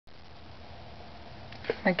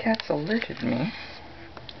My cats alerted me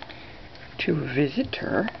to a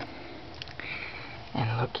visitor.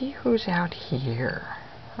 And looky who's out here.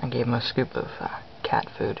 I gave him a scoop of cat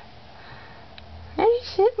food. They're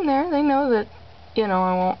just sitting there. They know that, you know,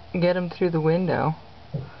 I won't get them through the window.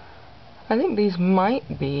 I think these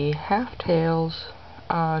might be half-tails,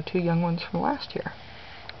 2 young ones from last year.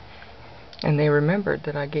 And they remembered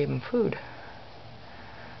that I gave them food.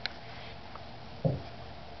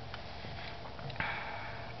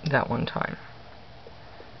 That one time.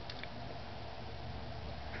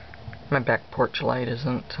 My back porch light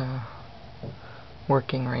isn't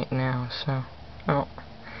working right now, so so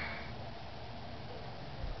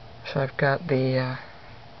I've got the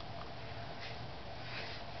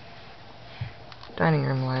dining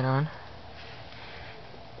room light on.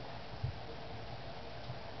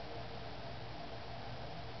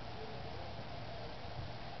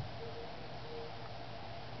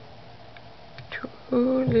 Two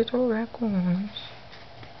little raccoons.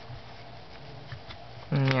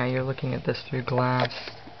 And yeah, you're looking at this through glass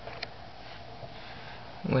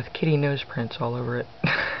with kitty nose prints all over it.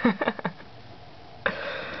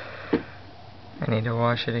 I need to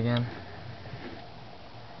wash it again.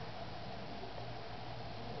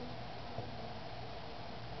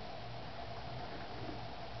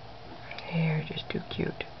 They're just too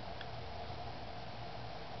cute.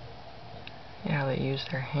 Yeah, they use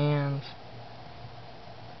their hands.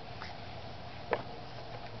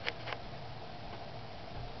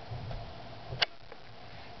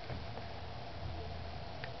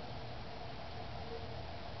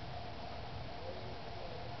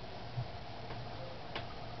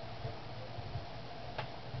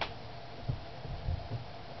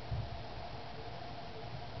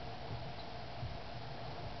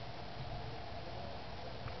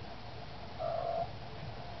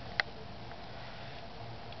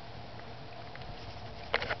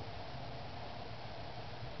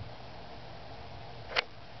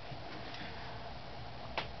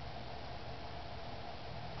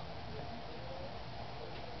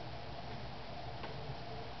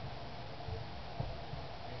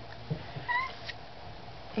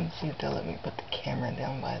 Let's see if they'll let me put the camera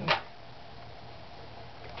down by them.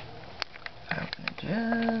 Open it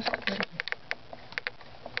just a bit.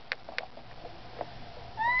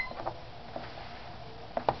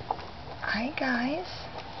 Hi guys.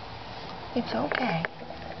 It's okay.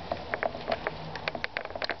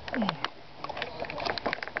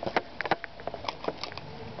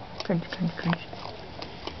 Crunch, crunch, crunch.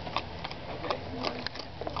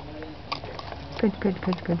 Crunch, crunch,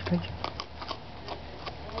 crunch, crunch, crunch.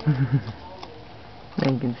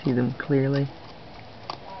 Now you can see them clearly.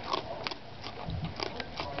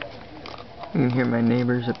 You can hear my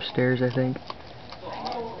neighbors upstairs, I think,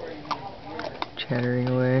 chattering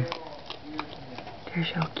away. They're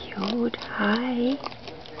so cute. Hi.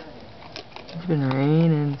 It's been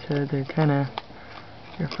raining, so they're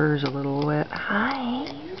their fur's a little wet. Hi.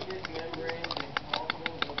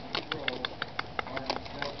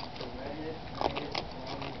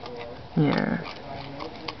 Yeah.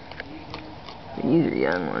 These are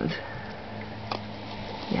young ones.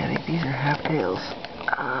 Yeah, I think these are half-tails.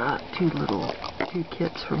 Two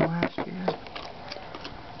kits from last year.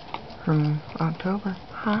 From October.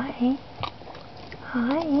 Hi.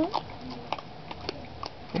 Hi.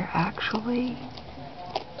 They're actually...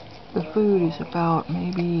 The food is about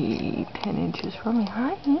maybe 10 inches from me.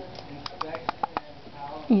 Hi.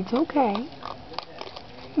 It's okay.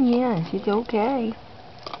 Yes, it's okay.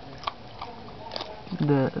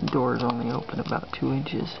 The door's only open about 2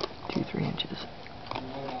 inches, 2-3 inches.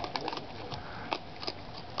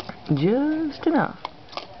 Just enough.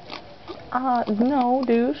 No,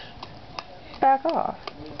 Deuce. Back off.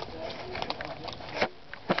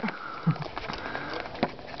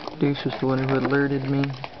 Deuce was the one who alerted me.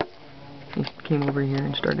 He came over here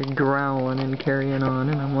and started growling and carrying on,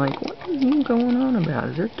 and I'm like, what are you going on about?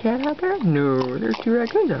 Is there a cat out there? No, there's 2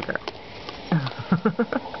 raccoons out there.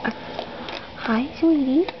 Hi,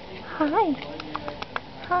 sweetie. Hi.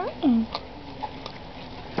 Hi.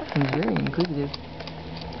 He's very inquisitive.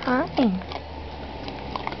 Hi.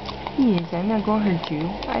 Yes, I'm not gonna hurt you.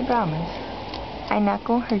 I promise. I'm not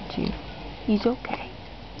gonna hurt you. He's okay.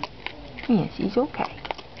 Yes, he's okay.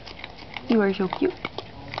 You are so cute.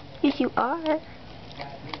 Yes, you are.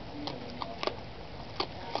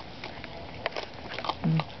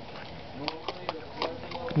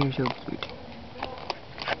 You're so cute.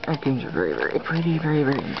 Raccoons are very, very pretty, very,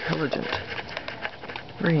 very intelligent.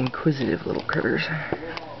 Very inquisitive little critters.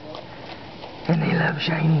 And they love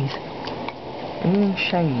shinies. Anything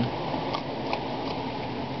shiny.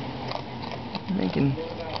 They can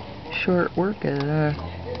short work at a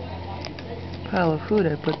pile of food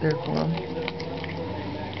I put there for them.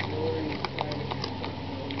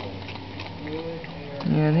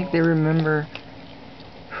 Yeah, I think they remember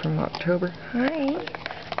from October. Hi.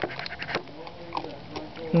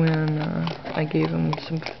 When I gave them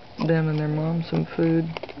them and their mom some food.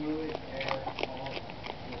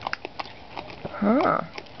 Huh.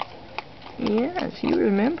 Yes, you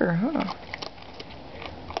remember, huh?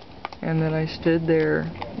 And that I stood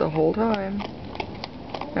there the whole time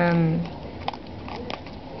and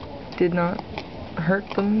did not hurt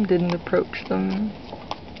them, didn't approach them.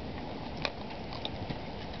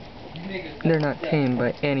 They're not tamed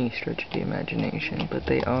by any stretch of the imagination, but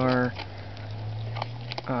they are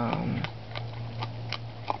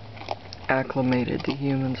acclimated to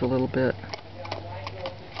humans a little bit.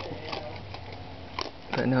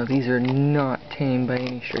 But no, these are not tamed by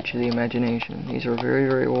any stretch of the imagination. These are very,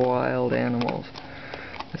 very wild animals.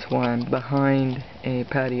 That's why I'm behind a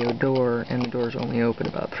patio door, and the door's only open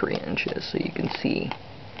about 3 inches, so you can see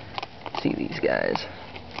these guys.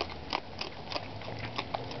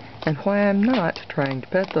 And why I'm not trying to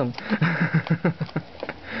pet them.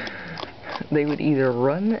 They would either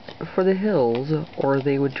run for the hills, or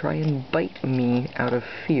they would try and bite me out of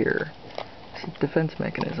fear. It's a defense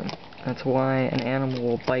mechanism. That's why an animal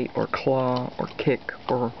will bite or claw or kick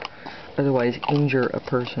or otherwise injure a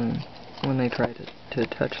person when they try to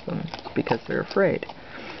touch them. It's because they're afraid.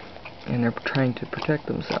 And they're trying to protect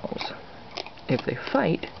themselves. If they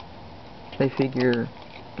fight, they figure,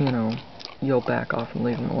 you know, you'll back off and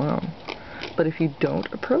leave them alone. But if you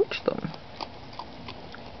don't approach them,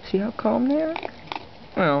 see how calm they are?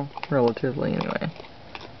 Well, relatively anyway.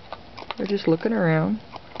 They're just looking around,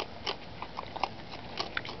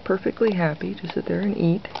 perfectly happy to sit there and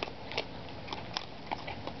eat.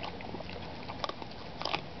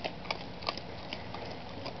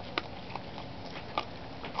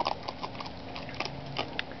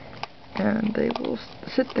 And they will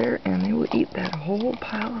sit there and they will eat that whole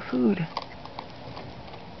pile of food.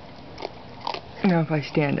 Now if I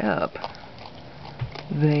stand up,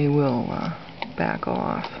 they will back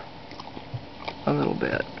off a little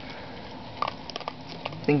bit,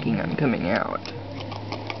 thinking I'm coming out.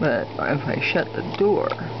 But if I shut the door,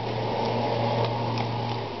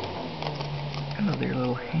 oh, their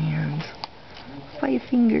little hands, 5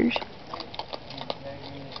 fingers,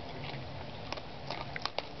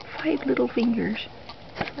 5 little fingers,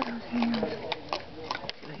 look at those hands.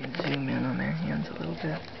 See if I can zoom in on their hands a little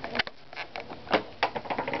bit.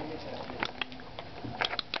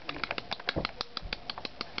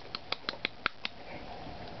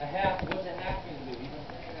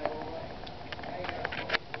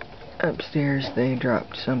 Upstairs they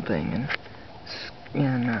dropped something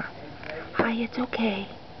and hi, it's okay.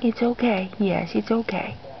 It's okay. Yes, it's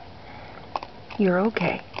okay. You're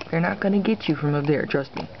okay. They're not gonna get you from up there,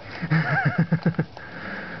 trust me.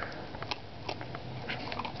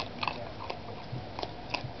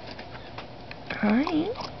 Hi.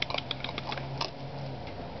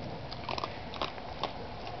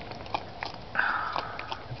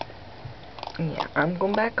 Yeah, I'm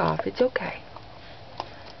going back off. It's okay.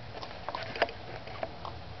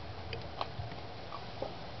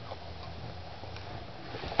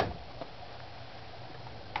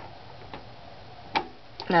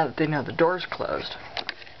 Now that they know the door's closed,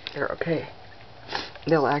 they're okay.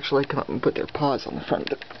 They'll actually come up and put their paws on the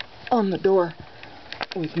front on the door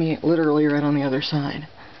with me literally right on the other side.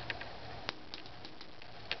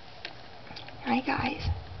 Hi guys.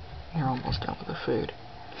 They're almost done with the food.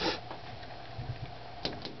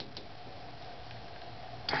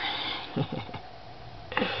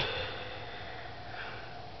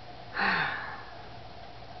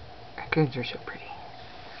 Raccoons are so pretty.